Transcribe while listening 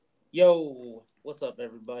Yo, what's up,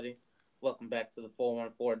 everybody? Welcome back to the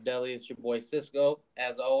 414 Deli. It's your boy Cisco,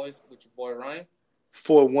 as always, with your boy Ryan.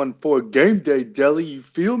 414 game day, Deli. You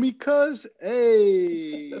feel me, cuz?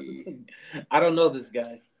 Hey. I don't know this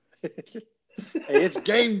guy. Hey, it's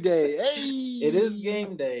game day. It is Hey.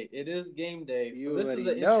 game day. It is game day. So You this is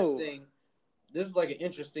already an know. interesting. This is like an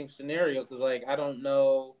interesting scenario because, like, I don't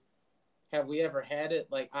know. Have we ever had it?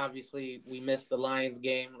 Like, obviously, we missed the Lions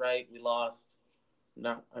game, right? We lost.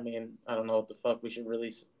 Not. I mean, I don't know what the fuck we should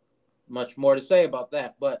really much more to say about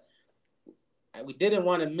that, but we didn't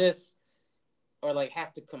want to miss or like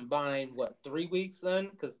have to combine what 3 weeks then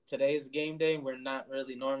because today's game day. We're not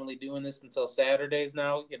really normally doing this until Saturdays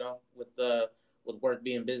now, with work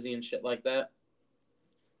being busy and shit like that.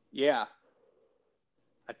 Yeah,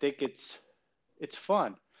 I think it's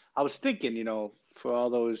fun. I was thinking, for all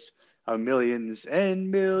those millions and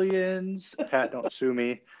millions, Pat, don't sue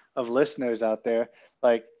me, of listeners out there,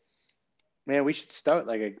 like, man, we should start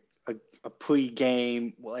like a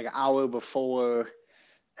pre-game, like an hour before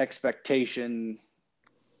expectation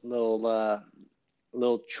little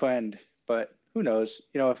little trend, but who knows?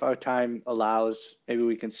 If our time allows, maybe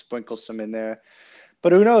we can sprinkle some in there.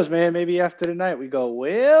 But who knows, man? Maybe after the night we go,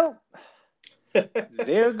 well,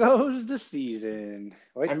 there goes the season,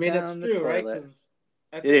 I right mean, it's down the true, right? toilet. Because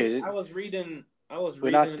I It think is. I was reading. I was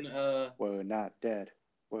We're not. reading. We're not dead.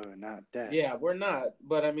 We're not dead. Yeah, we're not.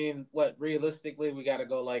 But I mean, what realistically, we got to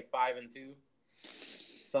go like 5-2,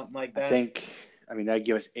 something like I that. think. I mean, that'd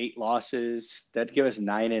give us 8 losses. That'd give us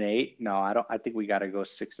 9-8. No, I don't. I think we got to go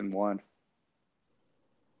 6-1.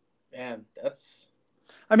 Man, that's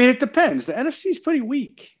I mean, it depends. The NFC is pretty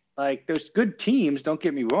weak. Like, there's good teams. Don't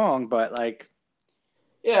get me wrong, but like,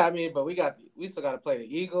 yeah. I mean, but we still got to play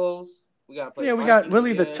the Eagles. We got to play yeah, the we got Vikings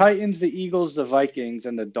really the again. Titans, the Eagles, the Vikings,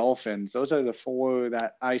 and the Dolphins. Those are the four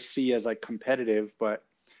that I see as like competitive. But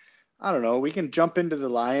I don't know. We can jump into the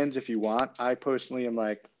Lions if you want. I personally am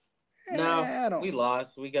like, No, I don't. we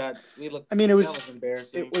lost. We looked. I mean, That was it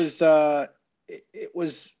embarrassing. was, it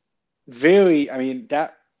was very. I mean,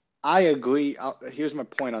 that I agree. Here's my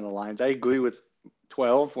point on the Lions. I agree with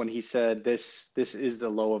 12 when he said this is the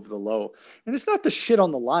low of the low, and it's not the shit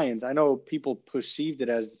on the Lions. I know people perceived it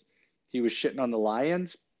as he was shitting on the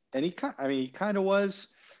Lions, and I mean, he kind of was,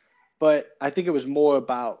 but I think it was more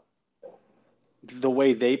about the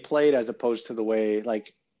way they played as opposed to the way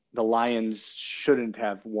like the Lions shouldn't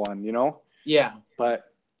have won. Yeah, But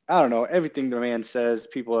I don't know. Everything the man says,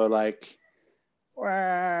 people are like,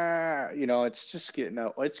 "Wah," it's just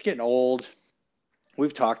it's getting old.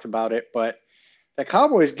 We've talked about it, but that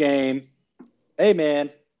Cowboys game, hey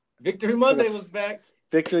man, Victory for the Monday was back.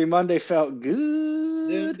 victory Monday felt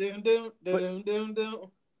Doom good. doom doom But doom doom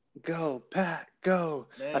doom. go, Pat, go.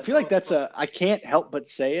 I Man, feel that like was fun. I can't help but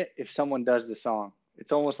say it if someone does the song.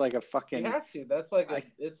 It's almost like a You fucking, have to. That's like I, a.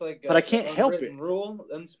 It's like but I a can't help unwritten it. rule,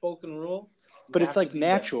 unspoken rule. You But it's have to like do that.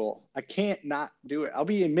 natural. I can't not do it. I'll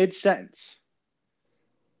be in mid sentence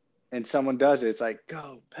and someone does it. It's like,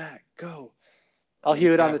 go, Pat, go. I'll You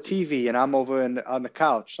hear it on the have to. TV and I'm over on the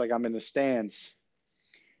couch, like I'm in the stands.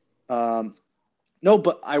 Um, no,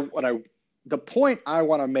 but the point I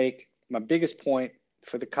want to make, my biggest point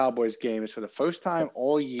for the Cowboys game is for the first time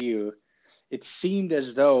all year, it seemed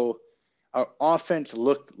as though our offense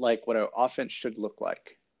looked like what our offense should look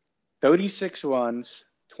like. 36 runs,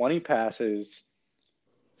 20 passes,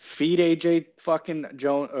 feed AJ fucking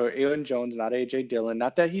Jones or Aaron Jones, not AJ Dillon.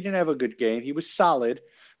 Not that he didn't have a good game, he was solid,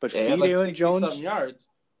 but Yeah, it had feed like Aaron 60 something Jones. yards.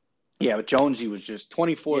 Yeah, but Jonesy was just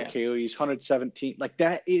 24 Yeah, carries, 117. Like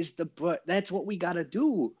that's what we got to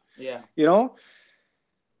do, yeah. you know?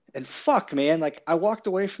 And fuck, man, like I walked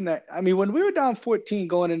away from that. I mean, when we were down 14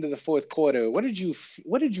 going into the fourth quarter, what did you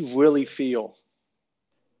really feel?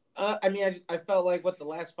 I mean, I felt like what the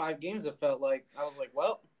last 5 games it felt like. I was like,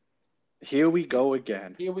 well, Here we he, go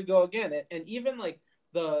again. here we go again. And even like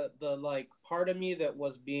the like part of me that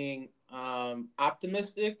was being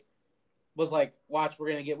optimistic was like, watch, we're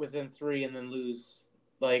gonna get within 3 and then lose.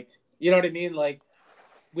 Like, you know what I mean? Like,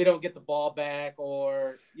 we don't get the ball back,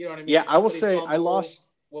 or you know what I Yeah, mean? I will Somebody say fumbles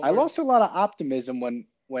when I we're lost a lot of optimism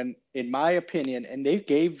when in my opinion, and they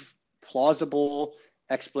gave plausible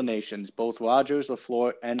explanations, both Rogers,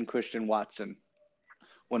 LaFleur, and Christian Watson.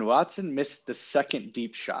 When Watson missed the second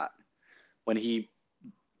deep shot, when he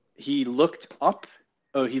looked up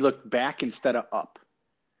or he looked back instead of up,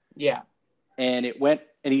 yeah, and it went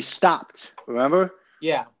and he stopped, remember?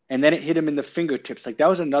 yeah, And then it hit him in the fingertips. Like that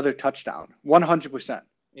was another touchdown, 100%.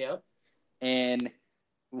 yeah. And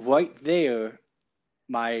right there,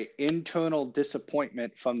 my internal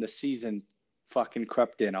disappointment from the season fucking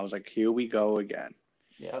crept in. I was like, here we go again.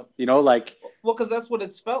 Yeah. You know, like, Well, because that's what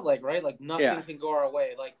it's felt like, right? Like yeah, nothing can go our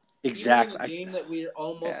way. Like even in a exactly. game that we're Man,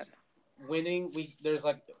 almost winning, there's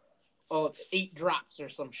like eight drops or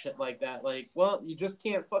some shit like that. Like, well, you just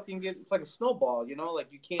can't fucking get. It's like a snowball, you know.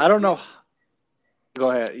 Like you I can't don't know. get.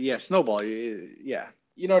 Go ahead. Yeah, snowball. Yeah,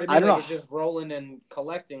 You know what I I mean? don't Like know. it's just rolling and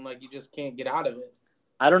collecting. Like you just can't get out of it.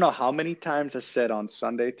 I don't know how many times I said on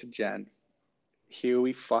Sunday to Jen, "Here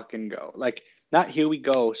we fucking go." Like, not here we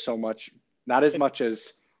go so much, not as much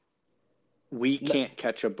as we No, can't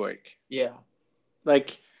catch a break. yeah,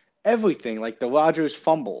 Like everything, like the Rodgers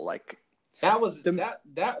fumble, like that was the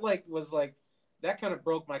that like was like that kind of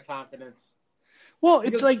broke my confidence well,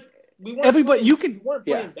 it's because like everybody you we can weren't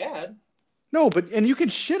yeah. playing bad. No, but and you can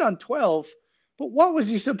shit on 12, but what was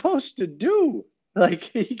he supposed to do? Like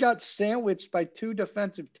he got sandwiched by two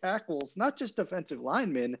defensive tackles, not just defensive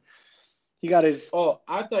linemen. He got his Oh,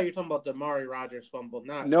 I thought you were talking about the Amari Rogers fumble,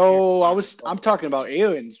 not Aaron no, Rodgers I'm fumble. talking about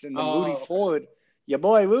Aaron's and then Rudy Oh, okay. Ford. Your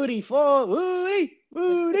boy Rudy Ford,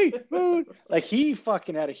 Rudy. Like he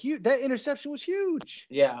fucking had a huge that interception was huge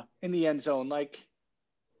Yeah, in the end zone. Like,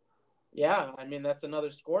 yeah. I mean, that's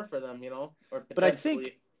another score for them, or but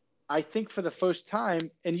potentially. I think for the first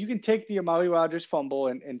time, and you can take the Amari Rogers fumble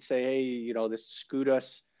and say, hey, this screwed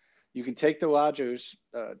us. You can take the Rogers,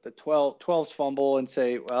 the 12's fumble and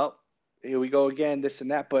say, well, here we go again, this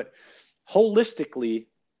and that. But holistically,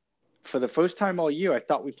 for the first time all year, I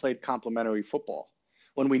thought we played complementary football.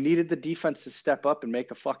 When we needed the defense to step up and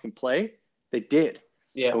make a fucking play, they did.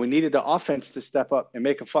 Yeah, When we needed the offense to step up and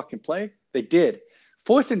make a fucking play, they did.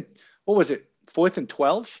 Fourth and, what was it? Fourth and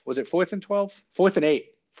 12? Was it fourth and 12? Fourth and 8.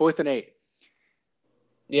 Fourth and 8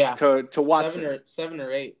 yeah. to Seven Watson. or seven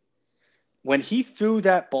or eight. When he threw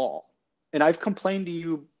that ball, and I've complained to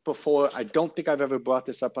you before, I don't think I've ever brought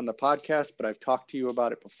this up on the podcast, but I've talked to you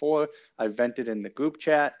about it before. I vented in the group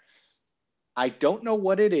chat. I don't know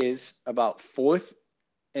what it is about fourth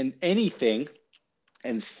and anything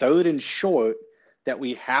and third and short that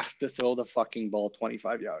we have to throw the fucking ball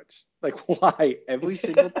 25 yards. Like, why every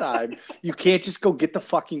single time you can't just go get the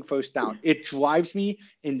fucking first down? It drives me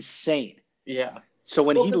insane. Yeah. So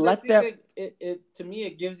when Well, he because I let think that, it to me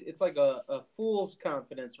it's like a fool's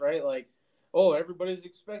confidence, right? Like, oh, everybody's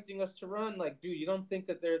expecting us to run. Like, dude, you don't think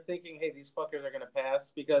that they're thinking, hey, these fuckers are gonna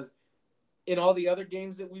pass? Because in all the other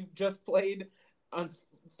games that we've just played on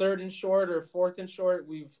third and short or fourth and short,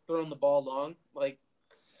 we've thrown the ball long. Like,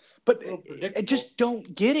 but it's a little I predictable. just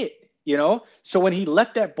don't get it. So when he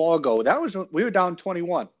let that ball go, that was we were down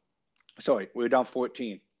 21. Sorry, we were down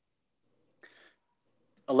 14.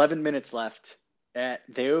 11 minutes left.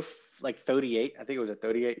 They were like 38. I think it was a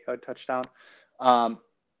 38-yard touchdown. Um,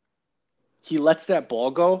 he lets that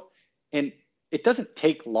ball go, and it doesn't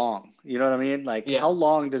take long. You know what I mean? Like, how Yeah,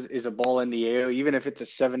 long is a ball in the air, even if it's a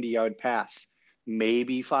 70-yard pass?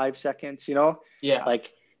 Maybe 5 seconds. yeah.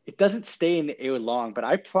 Like it doesn't stay in the air long. But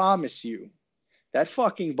I promise you, that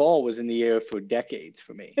fucking ball was in the air for decades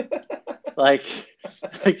for me. Like,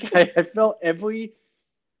 like I felt every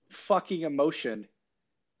fucking emotion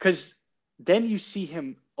because then you see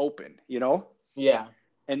him open. Yeah,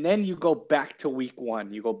 And then you go back to week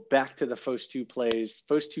one. You go back to the first two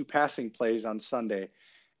passing plays on Sunday,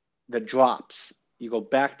 the drops. You go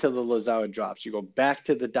back to the Lazard drops. You go back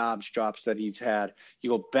to the Dobbs drops that he's had. You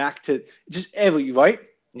go back to just right?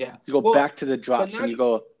 yeah. You go Well, back to the but drops and not you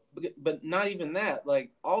go, but not even that.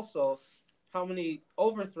 Like, also, how many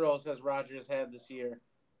overthrows has Rogers had this year?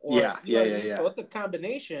 Or yeah, you know yeah, what I yeah, mean? yeah. So it's a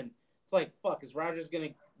combination. It's like, fuck, is Rogers gonna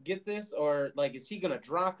get this, or like, is he gonna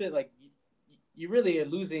drop it? Like, you really are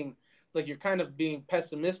losing. Like, you're kind of being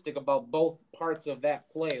pessimistic about both parts of that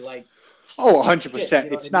play. Like, Oh, shit, 100%. you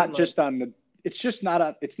know what I mean? Like,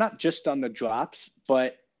 It's not just on the drops,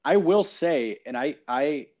 but I will say, and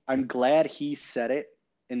I'm glad he said it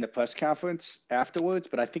in the press conference afterwards,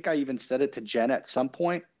 but I think I even said it to Jen at some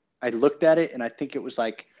point. I looked at it and I think it was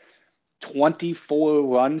like 24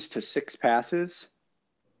 runs to 6 passes,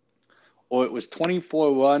 or it was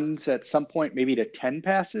 24 runs at some point, maybe to 10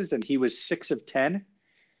 passes, and he was 6 of 10.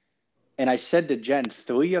 And I said to Jen,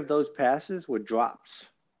 3 of those passes were drops.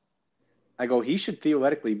 I go, he should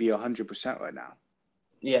theoretically be 100% right now.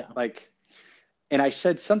 yeah, Like, and I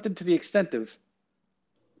said something to the extent of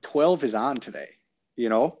 12 is on today, you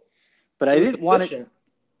know, but it I was didn't want it. efficient.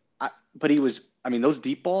 But he was, I mean, those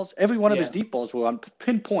deep balls, every one of his Yeah, deep balls were on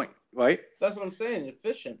pinpoint, right? that's what I'm saying.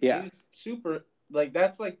 Efficient. Yeah. He's super. Like,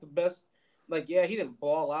 that's like the best. Like, yeah, he didn't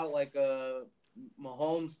ball out like a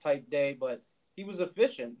Mahomes type day, but he was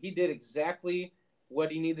efficient. He did exactly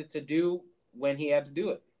what he needed to do when he had to do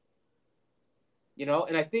it.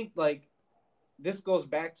 And I think like this goes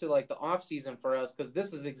back to like the off season for us because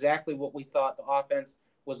this is exactly what we thought the offense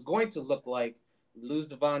was going to look like. We lose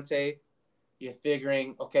Devontae. You're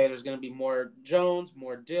figuring, okay, there's going to be more Jones,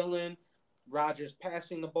 more Dillon, Rodgers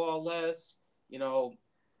passing the ball less. You know,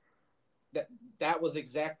 that that was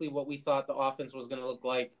exactly what we thought the offense was going to look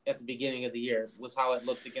like at the beginning of the year. Was how it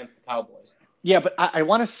looked against the Cowboys. Yeah, but I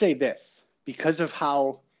want to say this because of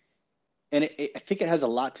how, and I think it has a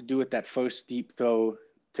lot to do with that first deep throw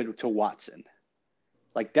to Watson.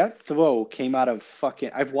 Like that throw came out of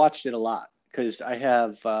fucking. I've watched it a lot because I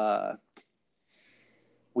have.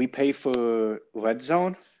 We pay for Red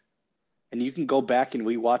Zone, and you can go back and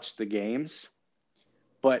rewatch the games.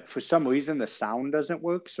 But for some reason, the sound doesn't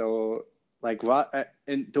work. So, like,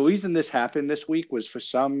 and the reason this happened this week was for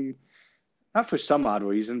some, not for some odd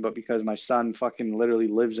reason, but because my son fucking literally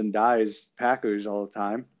lives and dies Packers all the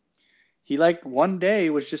time. He, like, one day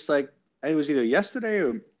was just like, it was either yesterday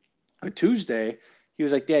or Tuesday. He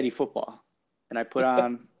was like, Daddy, football. And I put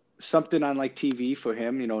on something on like TV for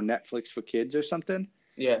him, Netflix for kids or something.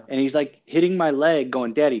 Yeah. And he's like hitting my leg,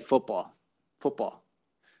 going, Daddy, football, football.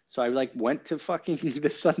 So I like went to fucking the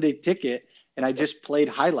Sunday Ticket and I just played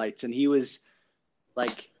highlights, and he was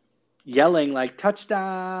like yelling like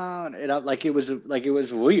touchdown, and like it was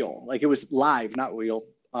real, like it was live, not real.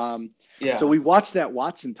 So Yeah. we watched that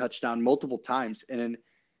Watson touchdown multiple times, and then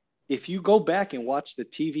if you go back and watch the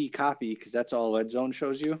TV copy, because that's all Red Zone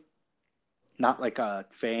shows you, not like a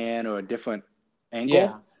fan or a different Yeah.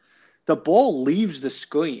 angle, the ball leaves the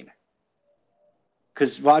screen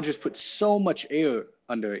because Rogers put so much air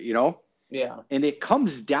under it, Yeah. and it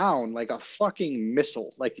comes down like a fucking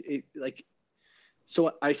missile.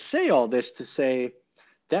 So I say all this to say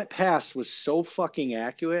that pass was so fucking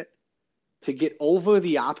accurate to get over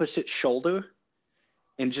the opposite shoulder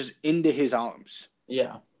and just into his arms.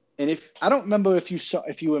 Yeah. And if I don't remember if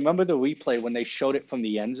you remember the replay when they showed it from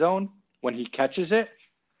the end zone when he catches it,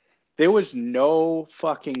 there was no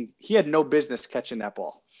fucking he had no business catching that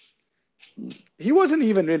ball. He wasn't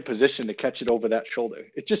even in position to catch it over that shoulder.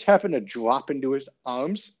 It just happened to drop into his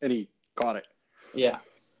arms and he caught it. Yeah.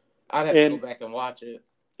 I'd have to go And back and watch it.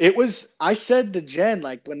 I said to Jen,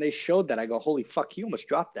 like when they showed that, I go, holy fuck, he almost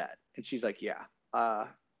dropped that. And she's like, yeah,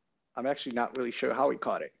 I'm actually not really sure how he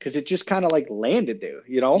caught it because it just kind of like landed there.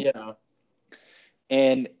 Yeah.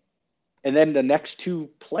 And then the next two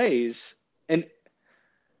plays, and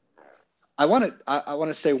I want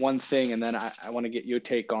to say one thing, and then I want to get your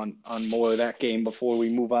take on more of that game before we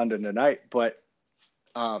move on to tonight. But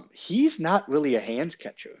he's not really a hands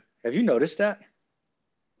catcher. Have you noticed that?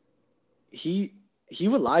 He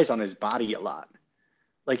relies on his body a lot.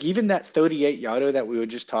 Like even that 38 yarder that we were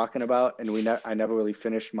just talking about, and I never really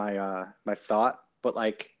finished my thought, but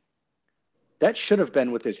like that should have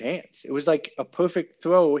been with his hands. It was like a perfect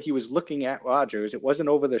throw. He was looking at Rodgers. It wasn't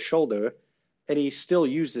over the shoulder, and he still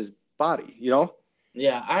used his body. Yeah.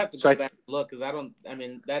 I have to So go back and look because I don't. I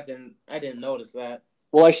mean, I didn't notice that.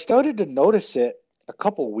 I started to notice it a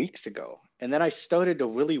couple weeks ago, and then I started to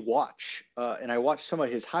really watch, and I watched some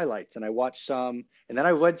of his highlights, and I watched some, and then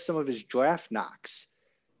I read some of his draft knocks,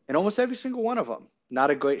 and almost every single one of them,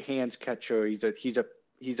 not a great hands catcher. He's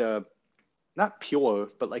a not pure,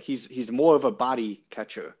 but like he's more of a body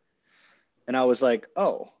catcher. And I was like,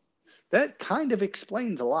 oh, that kind of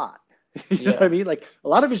explains a lot. You know what I Yeah. mean? Like a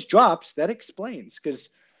lot of his drops, that explains because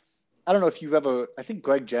I don't know if you've ever. I think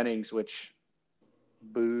Greg Jennings, which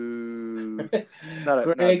boo, not a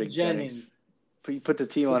Greg big Jennings. Jennings. He put the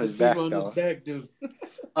team Put on the his team back on his though. back, dude.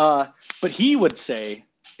 But he would say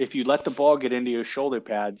if you let the ball get into your shoulder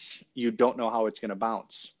pads, you don't know how it's going to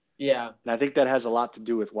bounce. Yeah. And I think that has a lot to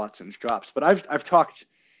do with Watson's drops. But I've talked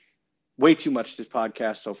way too much this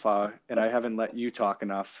podcast so far, and I haven't let you talk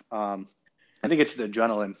enough. I think it's the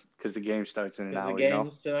adrenaline because the game starts in an Is the hour.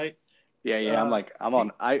 games tonight? Yeah. Uh, I'm do,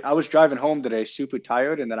 on. I was driving home today super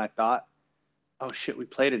tired, and then I thought, oh shit, we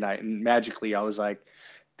play tonight, and magically I was like,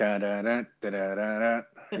 da da da da da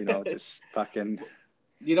da, just fucking.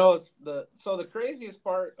 it's the craziest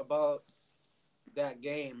part about that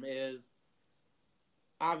game is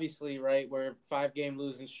obviously right. We're 5 game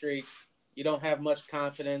losing streak. You don't have much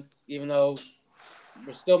confidence, even though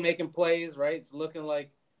we're still making plays. Right, it's looking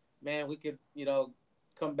like, man, we could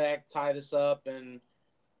come back, tie this up, and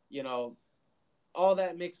you know all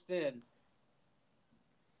that mixed in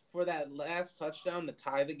for that last touchdown to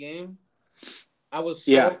tie the game. I was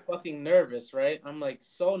Yeah, so fucking nervous, right? I'm like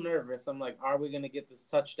so nervous. I'm like, are we gonna get this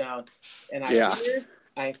touchdown? And yeah.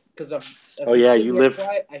 because I'm Oh just yeah, sitting you there live.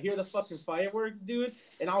 quiet. I hear the fucking fireworks, dude,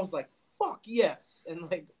 and I was like, fuck yes. And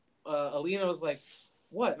like, Alina was like,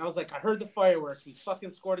 what? And I was like, I heard the fireworks. We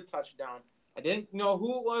fucking scored a touchdown. I didn't know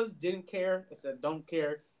who it was. Didn't care. I said, don't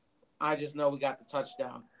care. I just know we got the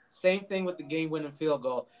touchdown. Same thing with the game-winning field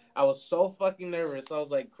goal. I was so fucking nervous. I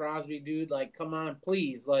was like, Crosby, dude, like, come on,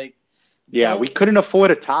 please, like, Yeah, we don't. couldn't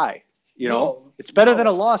afford a tie. You know, No, it's better than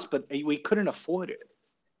a no. loss, but we couldn't afford it.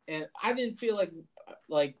 And I didn't feel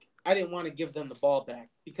like I didn't want to give them the ball back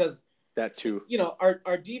because That too.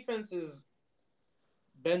 our defense is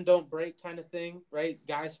bend don't break kind of thing, right?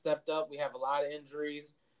 Guys stepped up. We have a lot of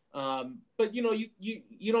injuries, but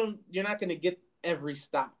you're not going to get every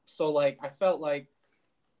stop. So like I felt like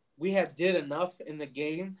we had did enough in the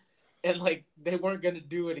game, and like they weren't going to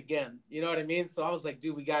do it again. You know what I mean? So I was like,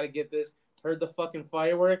 dude, we got to get this. Heard the fucking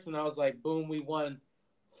fireworks, and I was like, boom, we won.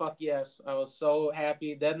 Fuck yes, I was so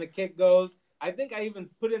happy. Then the kick goes. I think I even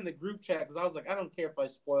put in the group chat because I was like, I don't care if I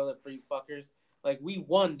spoil it for you fuckers. Like we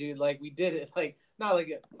won, dude. Like we did it. Like not like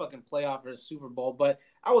a fucking playoff or a Super Bowl, but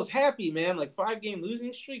I was happy, man. Like 5 game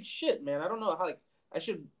losing streak, shit, man. I don't know how. Like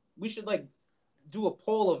we should like do a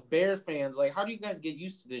poll of Bear fans. Like, how do you guys get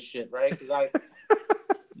used to this shit, right? Because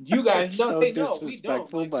you It's guys know so they know. We don't.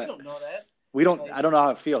 disrespectful, Like we but don't know that. we don't. Like I don't know how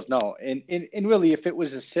it feels. No, and really, if it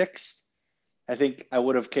was a six, I think I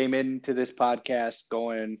would have came into this podcast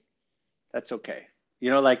going, "That's okay."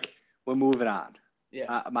 Like we're moving on.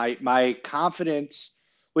 yeah, My confidence,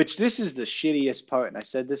 which this is the shittiest part, and I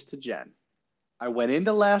said this to Jen. I went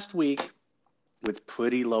into last week with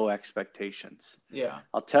pretty low expectations. yeah,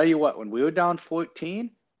 I'll tell you what, when we were down 14,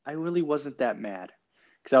 I really wasn't that mad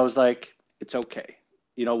because I was like, it's okay.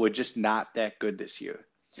 We're just not that good this year.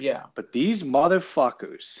 yeah. But these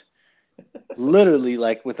motherfuckers, literally,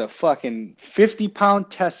 like with a fucking 50-pound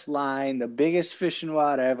test line, the biggest fishing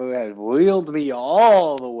rod ever, has reeled me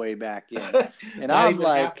all the way back in. And Not I'm even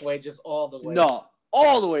like, halfway, just all the way. no,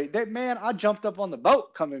 all the way. Man, I jumped up on the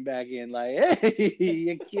boat coming back in, like,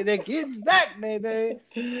 hey, the kid's back, baby.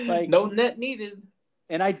 Like, No net needed.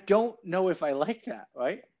 and I don't know if I like that,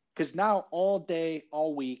 right? Because now all day,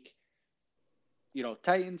 all week,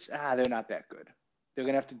 Titans, they're not that good. They're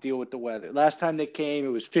gonna have to deal with the weather. Last time they came, it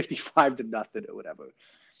was 55-0 or whatever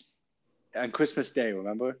on Christmas Day.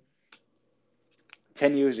 Remember,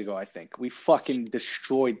 10 years ago, I think we fucking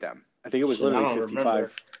destroyed them. I think it was Shit, I literally don't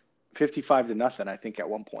remember. 55-0. I think at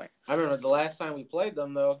one point. I remember the last time we played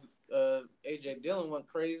them though. AJ Dillon went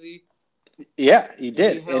crazy, Yeah, he and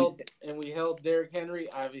did, we held Derrick Henry.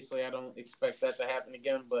 Obviously, I don't expect that to happen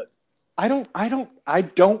again, but I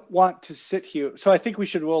don't want to sit here. So I think we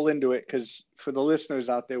should roll into it because for the listeners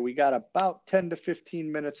out there, we got about 10 to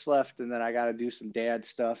 15 minutes left, and then I got to do some dad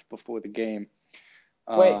stuff before the game.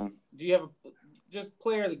 wait, Um, do you have just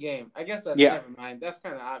player of the game? I guess that yeah. never mind. That's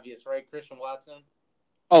kind of obvious, right? Christian Watson.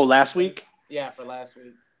 Oh, last week? Yeah, for last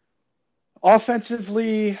week.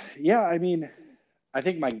 Offensively, yeah, I mean, I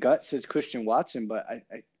think my gut says Christian Watson, but I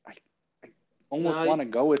almost No, want to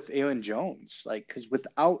go with Aaron Jones. Like, because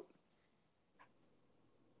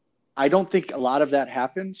I don't think a lot of that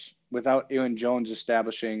happens without Aaron Jones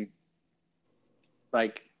establishing,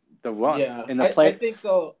 like, the run yeah. in the I play. think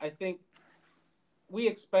though. I think we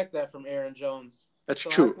expect that from Aaron Jones. That's So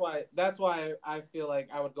true. that's why I feel like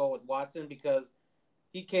I would go with Watson because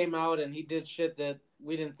he came out and he did shit that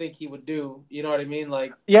we didn't think he would do. You know what I mean?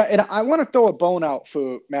 Like, Yeah, and I want to throw a bone out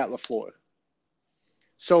for Matt LaFleur.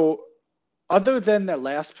 So, other than the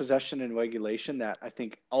last possession in regulation that I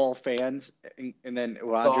think all fans and then thought,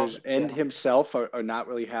 Rodgers and yeah, himself are not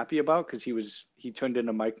really happy about because he turned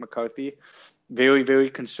into Mike McCarthy, very, very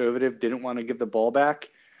conservative, didn't want to give the ball back.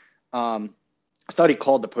 I thought he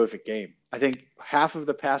called the perfect game. I think half of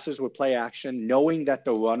the passes were play action, knowing that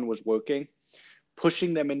the run was working,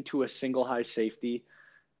 pushing them into a single high safety,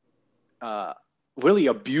 uh, really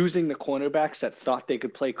abusing the cornerbacks that thought they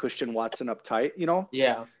could play Christian Watson up tight.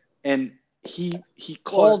 yeah. And he Well,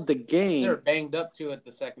 called the they were game banged up too at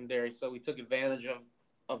the secondary, so we took advantage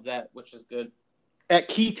of that, which is good. at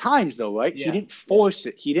key times though, right? He Yeah, didn't yeah, force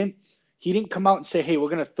it. He didn't come out and say, "Hey, we're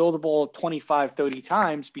going to throw the ball 25, 30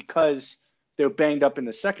 times because they're banged up in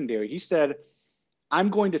the secondary." He said, "I'm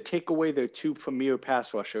going to take away their two premier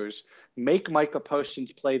pass rushers, make Micah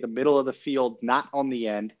Parsons play the middle of the field, not on the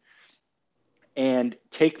end, and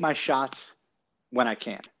take my shots when I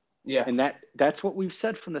can." yeah, And that's what we've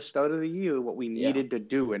said from the start of the year, what we yeah. needed to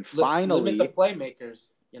do. And Limit the finally, playmakers.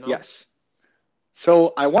 You know. yes.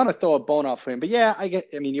 So I want to throw a bone off for him, but yeah, I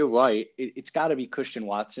mean, you're right. It's got to be Christian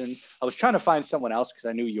Watson. I was trying to find someone else because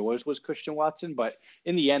I knew yours was Christian Watson, but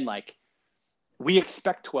in the end, like we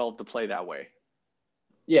expect 12 to play that way.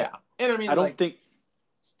 Yeah, and I I mean, don't like, think.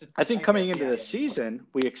 I think I coming guess, into yeah, the yeah. season,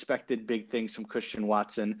 we expected big things from Christian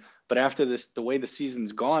Watson, but after this, the way the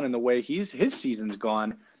season's gone and the way his season's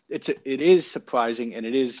gone, it is surprising, and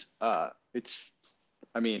it's.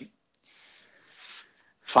 I mean,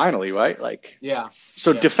 finally, right? Like, Yeah,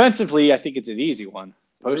 so yeah. defensively, I think it's an easy one,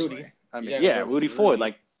 personally. Rudy, I you mean, got to yeah, go with Rudy Ford, Rudy.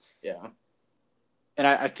 like, Yeah, and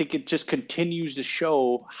I think it just continues to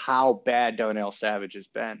show how bad Darnell Savage has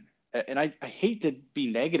been. And I hate to be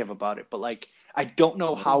negative about it, but like, I don't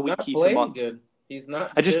know how he's we not keep him playing on. good. He's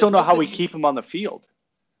not. I just There's don't know how nothing we you. keep him on the field,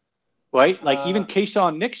 right? Like, even Uh,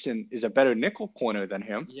 Kayshawn Nixon is a better nickel corner than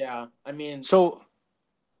him. yeah. I mean, So,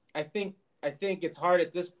 I think it's hard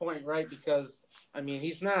at this point, right? Because I mean,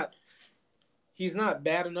 he's not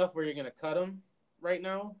bad enough where you're gonna cut him right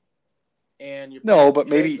now, and you're no, past the but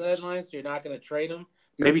trade maybe deadline, so you're not gonna trade him.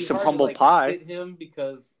 So it'd maybe be some hard to humble like pie. sit him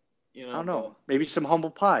because I don't know. but Maybe some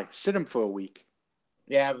humble pie. Sit him for a week.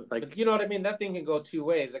 yeah, but Like, you know what I mean. That thing can go two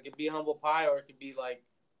ways. It could be humble pie, or it could be like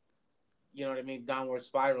you know what I mean, downward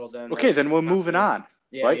spiral. Then okay, like then we're moving confidence. on,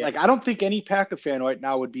 Yeah, right? yeah. Like, I don't think any Packer fan right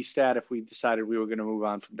now would be sad if we decided we were going to move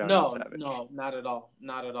on from Darnell No, Savage. no, not at all.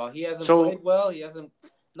 Not at all. He hasn't played So, well. He hasn't.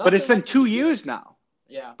 but it's Nothing been like the two beginning. years now.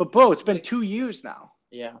 Yeah, But, bro, it's nothing been like. 2 years now.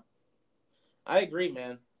 Yeah, I agree,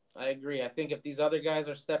 man. I agree. I think if these other guys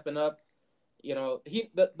are stepping up,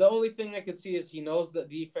 the only thing I could see is he knows the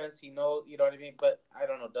defense. He knows, you know what I mean. But I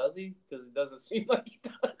don't know, does he? Because it doesn't seem like he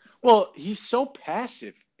does. Well, he's so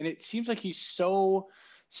passive, and it seems like he's so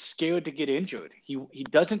scared to get injured. He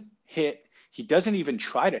doesn't hit. He doesn't even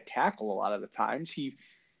try to tackle a lot of the times.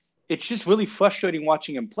 It's just really frustrating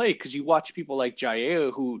watching him play because you watch people like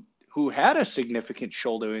Jair who had a significant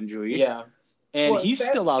shoulder injury, Yeah. and Well, and he's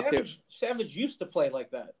still out there. Savage used to play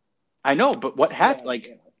like that. I know, but what happened? Yeah, Like,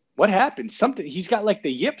 yeah. what happened? Something. He's got like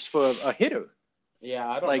the yips for a hitter. Yeah,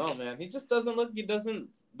 I don't know, Like, man. He just doesn't look. He doesn't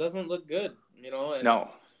look good, and no.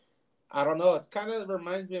 I don't know. It's kind of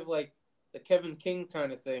reminds me of like the Kevin King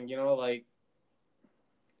kind of thing, like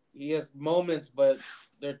he has moments, but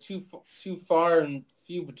they're too far and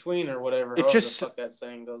few between, or whatever. It However the just fuck that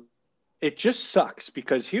saying goes. it just sucks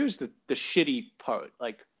because here's the shitty part.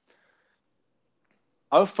 Like,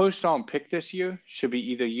 our first round pick this year should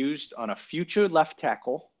be either used on a future left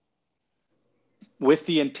tackle with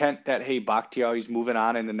the intent that, hey, Bakhtiari's moving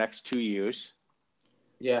on in the next 2 years,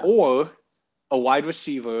 Yeah, or a wide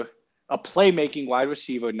receiver, a playmaking wide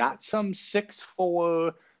receiver, not some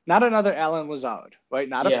 6'4", not another Allen Lazard, right?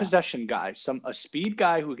 Not a yeah. possession guy, a speed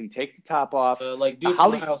guy who can take the top off. Like A dude from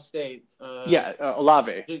Holly, Ohio State. yeah,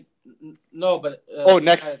 Olave. No, but Oh, the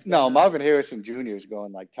guy that's there no, now. Marvin Harrison Jr. is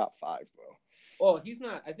going like top 5, bro. Oh, he's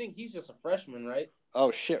not. I think he's just a freshman, right? Oh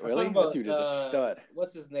shit, I'm really? talking That about dude is a stud.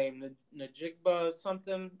 what's his name? Najigba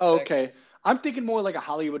something. Oh, That okay. guy. I'm thinking more like a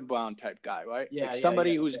Hollywood Brown type guy, right? Like Yeah, yeah,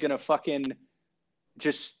 somebody yeah, who's yeah. gonna fucking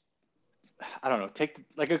just, I don't know, take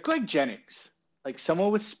like a Greg Jennings, like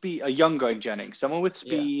someone with speed, a young Greg Jennings, someone with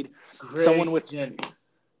Yeah. speed, someone Greg with, Jennings.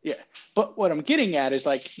 yeah. But what I'm getting at is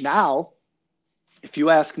like now, if you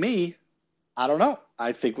ask me, I don't know.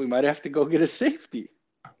 I think we might have to go get a safety.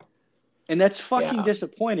 And that's fucking Yeah.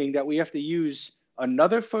 disappointing that we have to use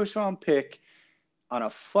another first round pick on a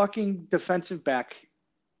fucking defensive back.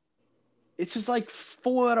 It's just like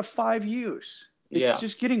 4 out of 5 years. It's Yeah.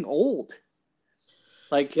 just getting old.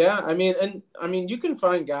 Like, Yeah, I mean, you can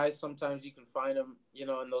find guys. Sometimes you can find them, in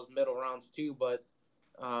those middle rounds too. But,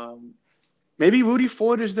 maybe Rudy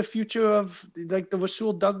Ford is the future of like the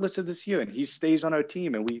Rasul Douglas of this year, and he stays on our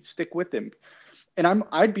team, and we stick with him. And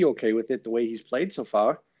I'd be okay with it the way he's played so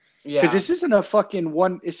far, because yeah, this isn't a fucking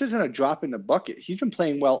one. This isn't a drop in the bucket. He's been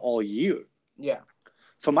playing well all year. yeah,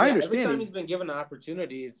 From my yeah. Every time understanding, he's been given an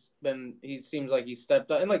opportunity, he seems like he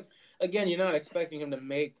stepped up. And like again, you're not expecting him to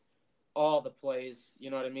make all the plays.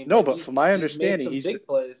 You know what I mean? no, But but from my he's made understanding, some big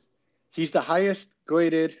plays. he's the highest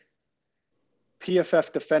graded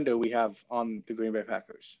PFF defender we have on the Green Bay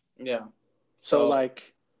Packers. Yeah. So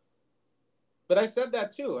like, but I said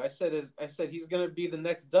that too. I said he's gonna be the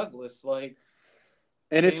next Douglas. Like,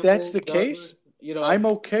 and if that's Campbell, the case, Douglas, I'm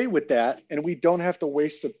okay with that, and we don't have to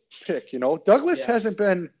waste a pick. Douglas yeah. hasn't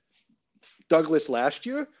been Douglas last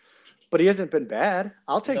year, but he hasn't been bad.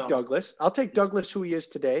 I'll take No. Douglas. I'll take Douglas who he is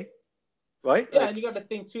today, right? Yeah, Like, and you got to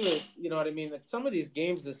think too. You know what I mean? Like some of these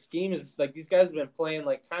games, the scheme is like these guys have been playing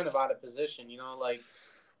like kind of out of position. Like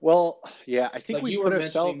well, yeah, I think like we you put were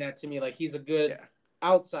ourselves. mentioning that to me. Like he's a good Yeah,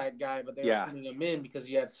 outside guy, but they were yeah, putting him in because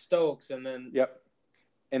you had Stokes, and then yep.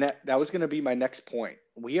 And that was going to be my next point.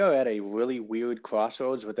 We are at a really weird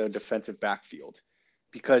crossroads with our defensive backfield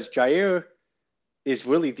because Jair is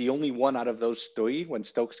really the only one out of those three when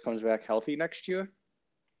Stokes comes back healthy next year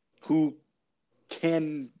who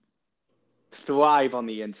can thrive on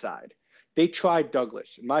the inside. They tried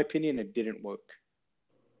Douglas. In my opinion, it didn't work.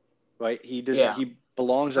 Right? yeah, He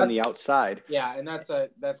belongs on that's the outside. yeah, and that's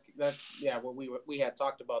yeah. What we had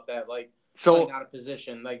talked about that like playing So out of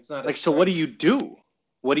position. Like it's not a like so what do strength. you do?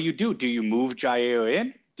 what do? Do you move Jair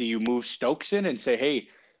in? Do you move Stokes in and say, hey,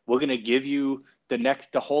 we're going to give you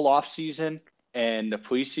the whole offseason and the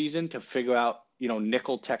preseason to figure out,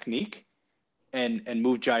 nickel technique and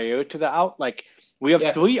move Jair to the out? Like, we have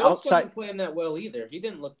Yeah, because three Stokes outside. wasn't playing that well either. He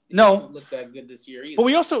No, hasn't looked that good this year but either.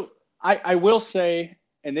 we also, I will say,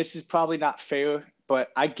 and this is probably not fair, but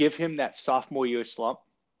I give him that sophomore year slump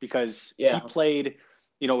because he Yeah. played,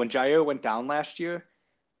 when Jair went down last year,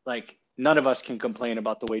 like none of us can complain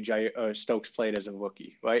about the way Stokes played as a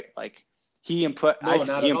rookie, right? Like No, not he at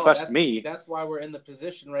all. impressed me. That's why we're in the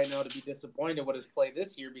position right now to be disappointed with his play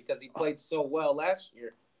this year because he played so well last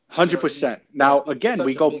year. You know, to be 100%. Now again,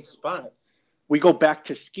 such a big spot. we go back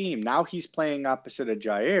to scheme. Now he's playing opposite of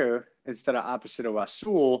Jair instead of opposite of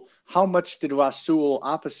Rasul. How much did Rasul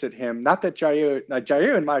opposite him? Not that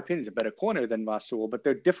Jair, in my opinion, is a better corner than Rasul, but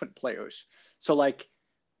they're different players. So, like,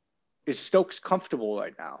 is Stokes comfortable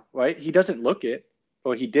right now, right? He doesn't look it,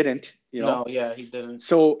 or he didn't, No, yeah, he didn't.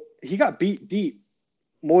 So he got beat deep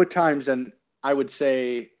more times than I would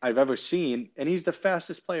say I've ever seen, and he's the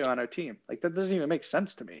fastest player on our team. Like, that doesn't even make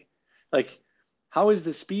sense to me. Like, how is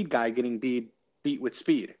the speed guy getting beat with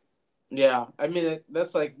speed? Yeah, I mean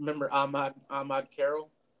that's like remember Ahmad Carroll,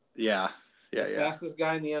 Yeah, the yeah. fastest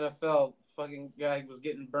guy in the NFL. Fucking guy was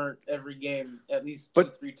getting burnt every game at least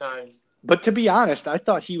But 2-3 times. But to be honest, I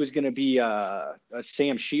thought he was going to be a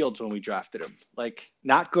Sam Shields when we drafted him. Like,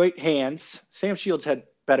 not great hands. Sam Shields had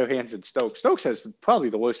better hands than Stokes. Stokes has probably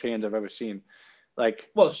the worst hands I've ever seen. Like,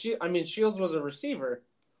 Well, Shields was a receiver.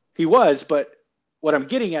 he was, but what I'm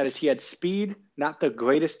getting at is he had speed, not the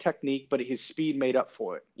greatest technique, but his speed made up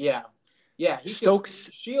for it. Yeah, yeah. He could Stokes,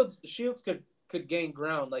 Shields could gain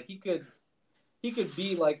ground. Like he could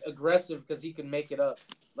be like aggressive because he could make it up.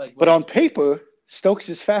 Like with but his on speed. paper, Stokes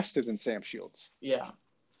is faster than Sam Shields. Yeah.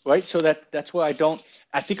 Right? So that's why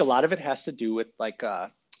I think a lot of it has to do with like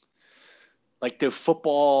their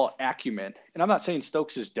football acumen. And I'm not saying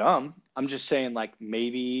Stokes is dumb. I'm just saying like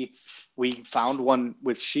maybe we found one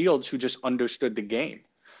with Shields who just understood the game.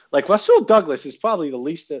 Like Rasul Douglas is probably the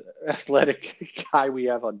least athletic guy we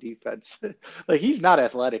have on defense. Like he's not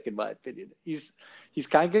athletic in my opinion. He's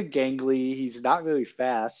kind of gangly. He's not really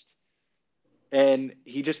fast, and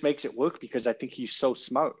he just makes it work because I think he's so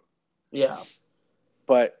smart. Yeah.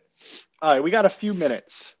 But all right, we got a few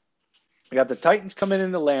minutes. We got the Titans coming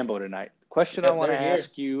into Lambeau tonight. The question I Yeah, want to they're here.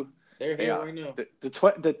 ask you. They're here right now.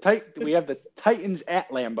 We have the Titans at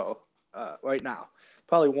Lambeau right now,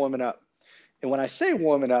 probably warming up. And when I say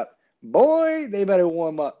warming up, boy, they better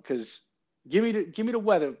warm up because give me the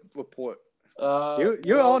weather report.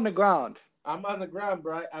 You're on the ground. I'm on the ground,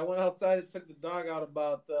 bro. I went outside and took the dog out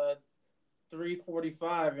about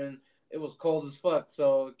 3:45, and it was cold as fuck.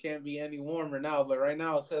 So it can't be any warmer now. But right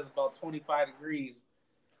now it says about 25 degrees.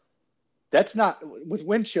 That's not with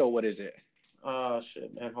wind chill. What is it? Oh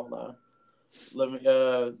shit, man! Hold on. Let me.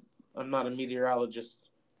 I'm not a meteorologist.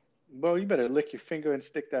 Well, you better lick your finger and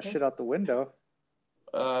stick that shit out the window.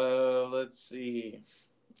 Let's see.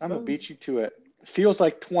 I'm gonna beat you to it. Feels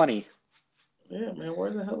like 20. Yeah, man.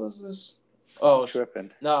 Where the hell is this? Oh,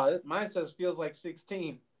 tripping. No, mine says feels like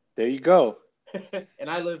 16. There you go. And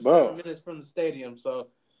I live 7 minutes from the stadium, so.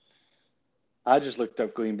 I just looked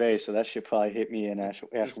up Green Bay, so that shit probably hit me in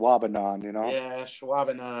Ashwaubenon, Yeah,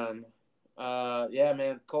 Ashwaubenon. Yeah,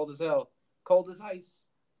 man, cold as hell. Cold as ice.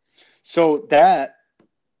 So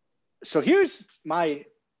here's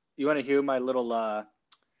you want to hear my little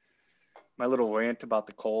rant about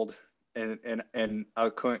the cold and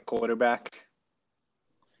our current quarterback?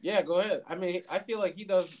 Yeah, go ahead. I mean, I feel like he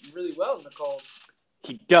does really well in the cold.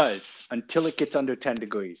 He does until it gets under 10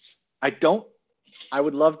 degrees. I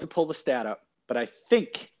would love to pull the stat up, but I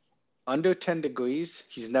think under 10 degrees,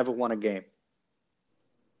 he's never won a game.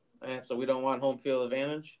 And so we don't want home field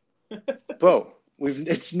advantage? Bro,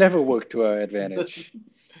 it's never worked to our advantage.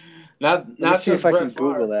 Let's see if I can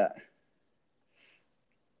Google that.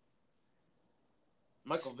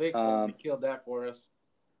 Michael Vick killed that for us.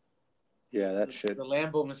 Yeah, that shit. The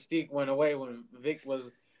Lambeau mystique went away when Vick was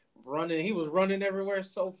running. He was running everywhere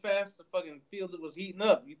so fast, the fucking field was heating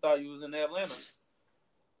up. You thought he was in Atlanta.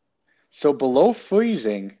 So below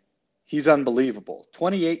freezing, he's unbelievable.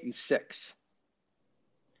 28-6.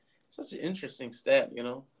 Such an interesting stat,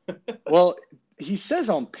 Well, he says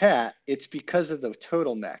on Pat, it's because of the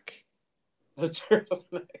turtleneck. The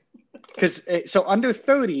turtleneck. Because so under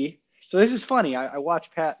 30. So this is funny. I watch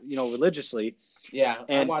Pat, religiously. Yeah,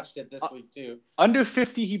 and I watched it this week too. Under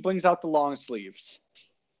 50, he brings out the long sleeves.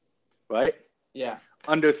 Right? Yeah.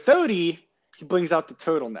 Under 30, he brings out the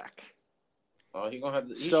turtleneck. Oh, he should have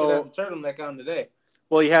the turtleneck on today.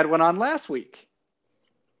 Well, he had one on last week.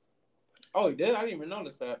 Oh, he did? I didn't even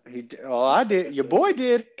notice that. He did. Oh, I did. Your boy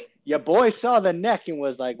did. Your boy saw the neck and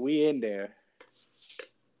was like, "We in there."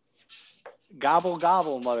 Gobble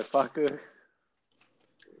gobble, motherfucker.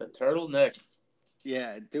 The turtleneck.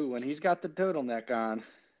 Yeah, dude. When he's got the turtleneck on.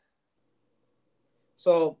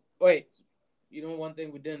 So, wait. You know one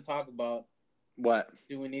thing we didn't talk about? What?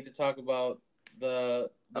 Do we need to talk about the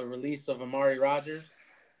release of Amari Rogers?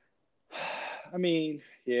 I mean,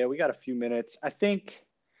 yeah, we got a few minutes. I think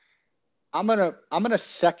I'm gonna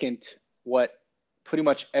second what pretty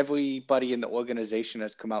much everybody in the organization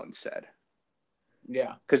has come out and said.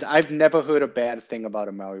 Yeah. Because I've never heard a bad thing about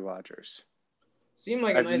Amari Rogers. Seemed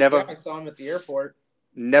like a I've nice guy. I never saw him at the airport.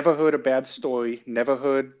 never heard a bad story. Never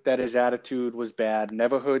heard that his attitude was bad.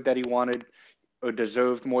 Never heard that he wanted or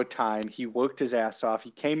deserved more time. He worked his ass off.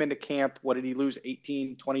 He came into camp. What did he lose?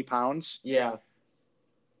 18, 20 pounds? Yeah.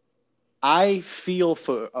 I feel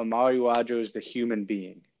for Amari Rogers, the human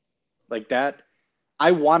being. Like that.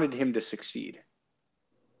 I wanted him to succeed.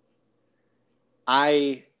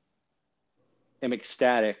 I am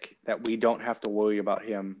ecstatic that we don't have to worry about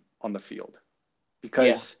him on the field Yeah.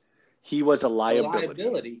 because he was a A liability.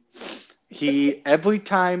 liability. He, every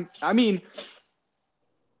time, I mean,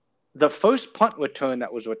 the first punt return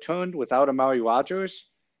that was returned without Amari Rogers,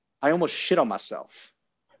 I almost shit on myself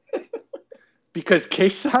because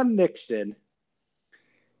Kason Nixon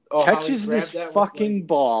Oh, how he catches this grabbed that with like, fucking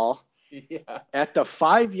ball yeah, at the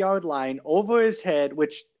 5 yard line over his head,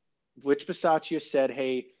 which Bisaccia said,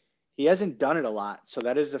 hey, he hasn't done it a lot, so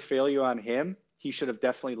that is a failure on him. He should have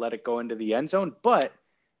definitely let it go into the end zone, but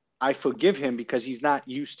I forgive him because he's not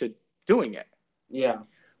used to doing it. yeah,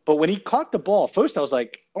 But when he caught the ball, first I was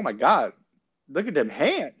like, oh my God, look at them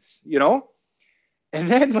hands, you know?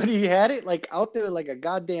 And then when he had it like out there like a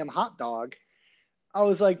goddamn hot dog, I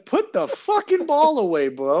was like, put the fucking ball away,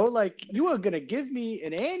 bro. Like, you are going to give me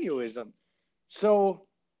an aneurysm. So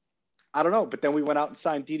I don't know. But then we went out and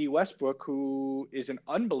signed D.D. Westbrook, who is an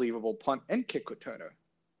unbelievable punt and kick returner.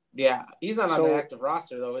 yeah. He's not on the So active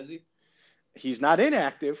roster though, is he? he's not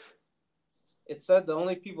inactive. It said the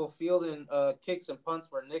only people fielding kicks and punts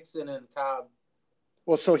were Nixon and Cobb.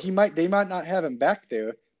 Well, so they might not have him back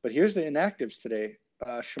there. But here's the inactives today: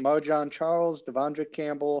 Shamar John Charles, Devondre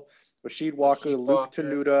Campbell, Rasheed Walker, Rasheed Luke Walker.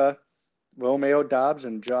 Tenuta, Romeo Dobbs,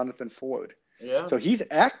 and Jonathan Ford. Yeah. So he's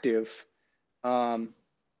active. Um,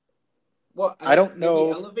 Well, I don't did we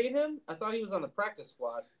know. elevate him? I thought he was on the practice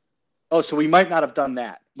squad. Oh, so we might not have done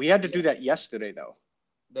that. We had to do Yeah. that yesterday, though.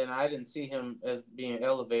 Then I didn't see him as being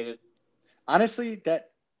elevated. Honestly,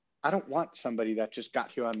 that I don't want somebody that just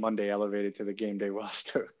got here on Monday elevated to the game day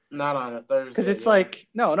roster Not on a because Thursday. it's Yeah. like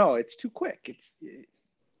no, it's too quick. It's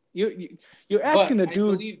you're asking But the I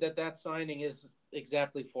dude. believe that signing is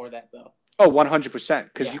exactly for that though. Oh, 100%.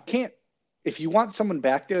 Because Yeah. you can't if you want someone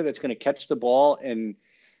back there that's going to catch the ball and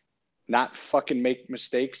not fucking make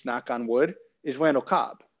mistakes. Knock on wood, is Randall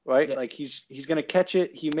Cobb. Right, Yeah. like he's going to catch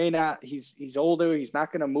it. He may not. He's older. He's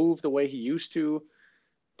not going to move the way he used to.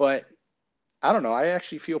 But I don't know. I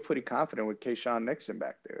actually feel pretty confident with Kayshawn Nixon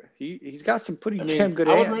back there. He's got some pretty I damn mean, good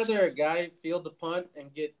I would hands. rather a guy field the punt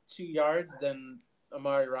and get 2 yards than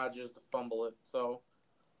Amari Rogers to fumble it. So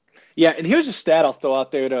Yeah, and here's a stat I'll throw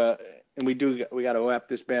out there and we got to wrap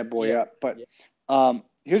this bad boy yeah, up. But yeah.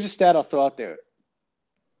 here's a stat I'll throw out there.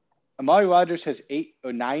 Amari Rogers has 8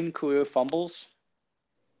 or 9 career fumbles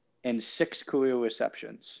and 6 career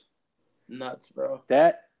receptions. Nuts, bro.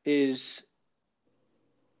 That is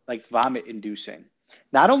like vomit inducing.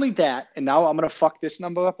 Not only that, and now I'm going to fuck this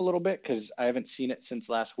number up a little bit because I haven't seen it since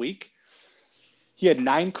last week. He had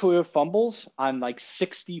 9 career fumbles on like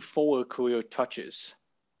 64 career touches.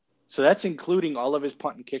 So that's including all of his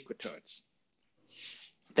punt and kick returns.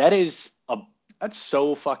 That's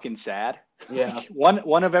so fucking sad. Yeah,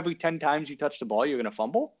 one of every 10 times you touch the ball, you're gonna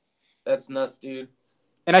fumble. that's nuts, dude.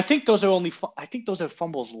 And I think those are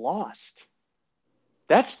fumbles lost.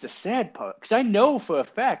 That's the sad part because I know for a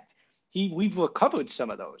fact we've recovered some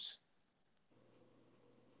of those.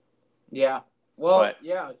 Yeah. Well, But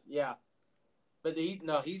yeah, yeah. But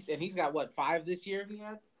he's got what 5 this year? He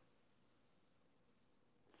had.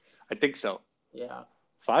 I think so. Yeah.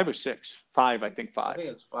 5 or 6. 5, I think I 5. think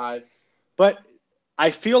it's 5. But I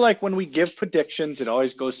feel like when we give predictions, it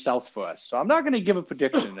always goes south for us. So I'm not going to give a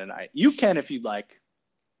prediction tonight. You can if you'd like.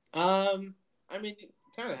 I mean, you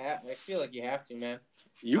kind of have. I feel like you have to, man.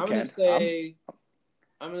 You I'm can.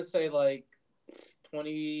 gonna say like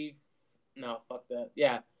 20. No, fuck that.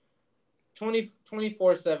 Yeah,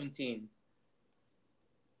 24-17.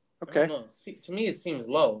 Okay. I don't know. See, to me, it seems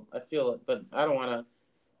low. I feel it, but I don't want to.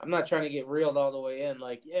 I'm not trying to get reeled all the way in.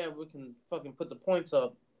 Like, yeah, we can fucking put the points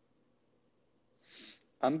up.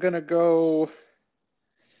 I'm gonna go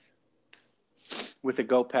with a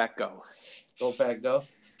Go Pack Go. Go Pack, go.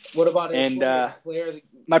 What about a And players? Player that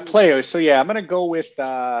my you would players. So yeah, I'm gonna go with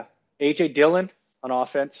AJ Dillon on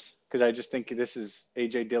offense because I just think this is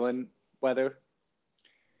AJ Dillon weather.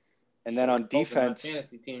 And then shit on hoping my defense,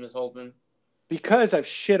 fantasy team is hoping. because I've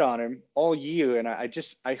shit on him all year, and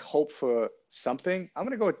I hope for something. I'm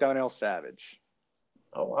gonna go with Donnell Savage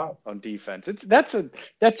Oh wow. on defense. That's a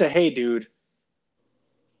hey dude,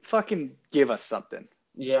 fucking give us something,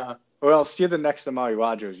 Yeah. or else you're the next Amari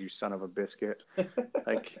Rogers, you son of a biscuit.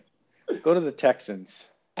 Like, go to the Texans.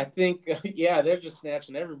 I think yeah, they're just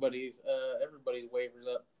snatching everybody's waivers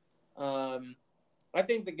up. I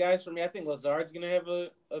think the guys for me, I think Lazard's gonna have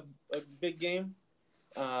a big game.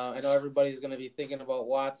 I know everybody's gonna be thinking about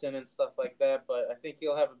Watson and stuff like that, but I think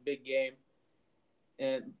he'll have a big game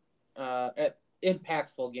and at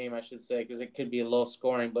impactful game, I should say, because it could be a low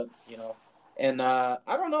scoring, but and I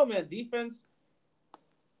don't know, man. Defense,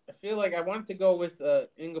 I feel like I wanted to go with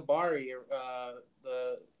Ingabari,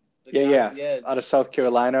 the Yeah, guy on yeah, the out of edge. South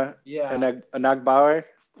Carolina, and Yeah, Anagbare.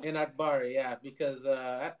 in Akbari, yeah, because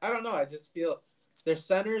I don't know. I just feel their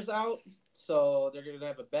center's out, so they're gonna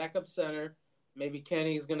have a backup center. Maybe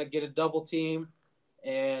Kenny's gonna get a double team,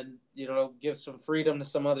 and give some freedom to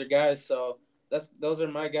some other guys. So those are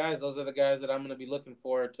my guys. Those are the guys that I'm gonna be looking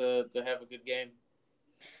for to have a good game.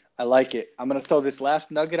 I like it. I'm gonna throw this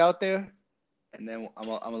last nugget out there, and then I'm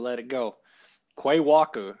gonna let it go. Quay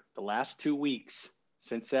Walker, the last 2 weeks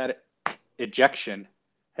since that ejection,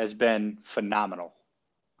 has been phenomenal.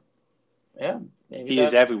 Yeah, He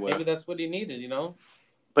is maybe everywhere. that's what he needed.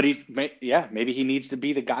 But maybe he needs to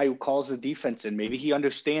be the guy who calls the defense and maybe he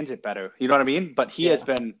understands it better. You know what I mean? But he has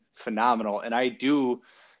Yeah, been phenomenal. And I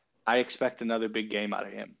expect another big game out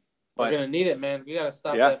of him. we're But gonna need it, man. We gotta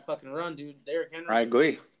stop yeah, that fucking run, dude. Derrick I Henry's a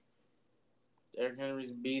agree. beast. Derrick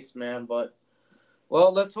Henry's a beast, man. But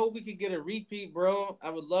well, let's hope we could get a repeat, bro. I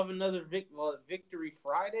would love another victory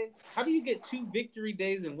Friday. How do you get 2 victory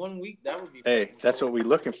days in 1 week? That would be Hey, fucking that's what cool. we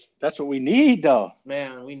looking for. That's what we need though.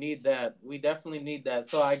 Man, we need that. We definitely need that.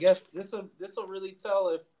 So I guess this will really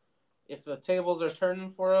tell if the tables are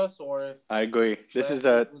turning for us or if I agree. This is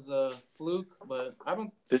last week a was a fluke. But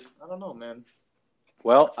this I don't know, man.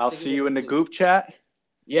 well, I I'll think it see was you a in the fluke. group chat.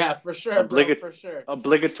 Yeah, for sure, bro. Obligat For sure.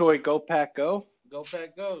 obligatory go pack go. Go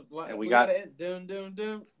Pack, go. And we We got gotta end. Doom, doom,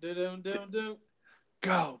 doom, doom, doom, doom, doom.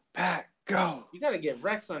 go pack go. You gotta get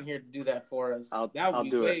Rex on here to do that for us. That would I'll be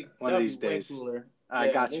do it way. one That of would be these way days. cooler. I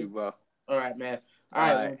Yeah. got you, bro. All right, man. All All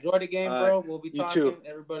right. Well, right. enjoy the All game, right. bro. We'll be You too. talking.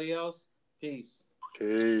 Everybody else, peace.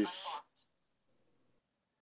 Peace.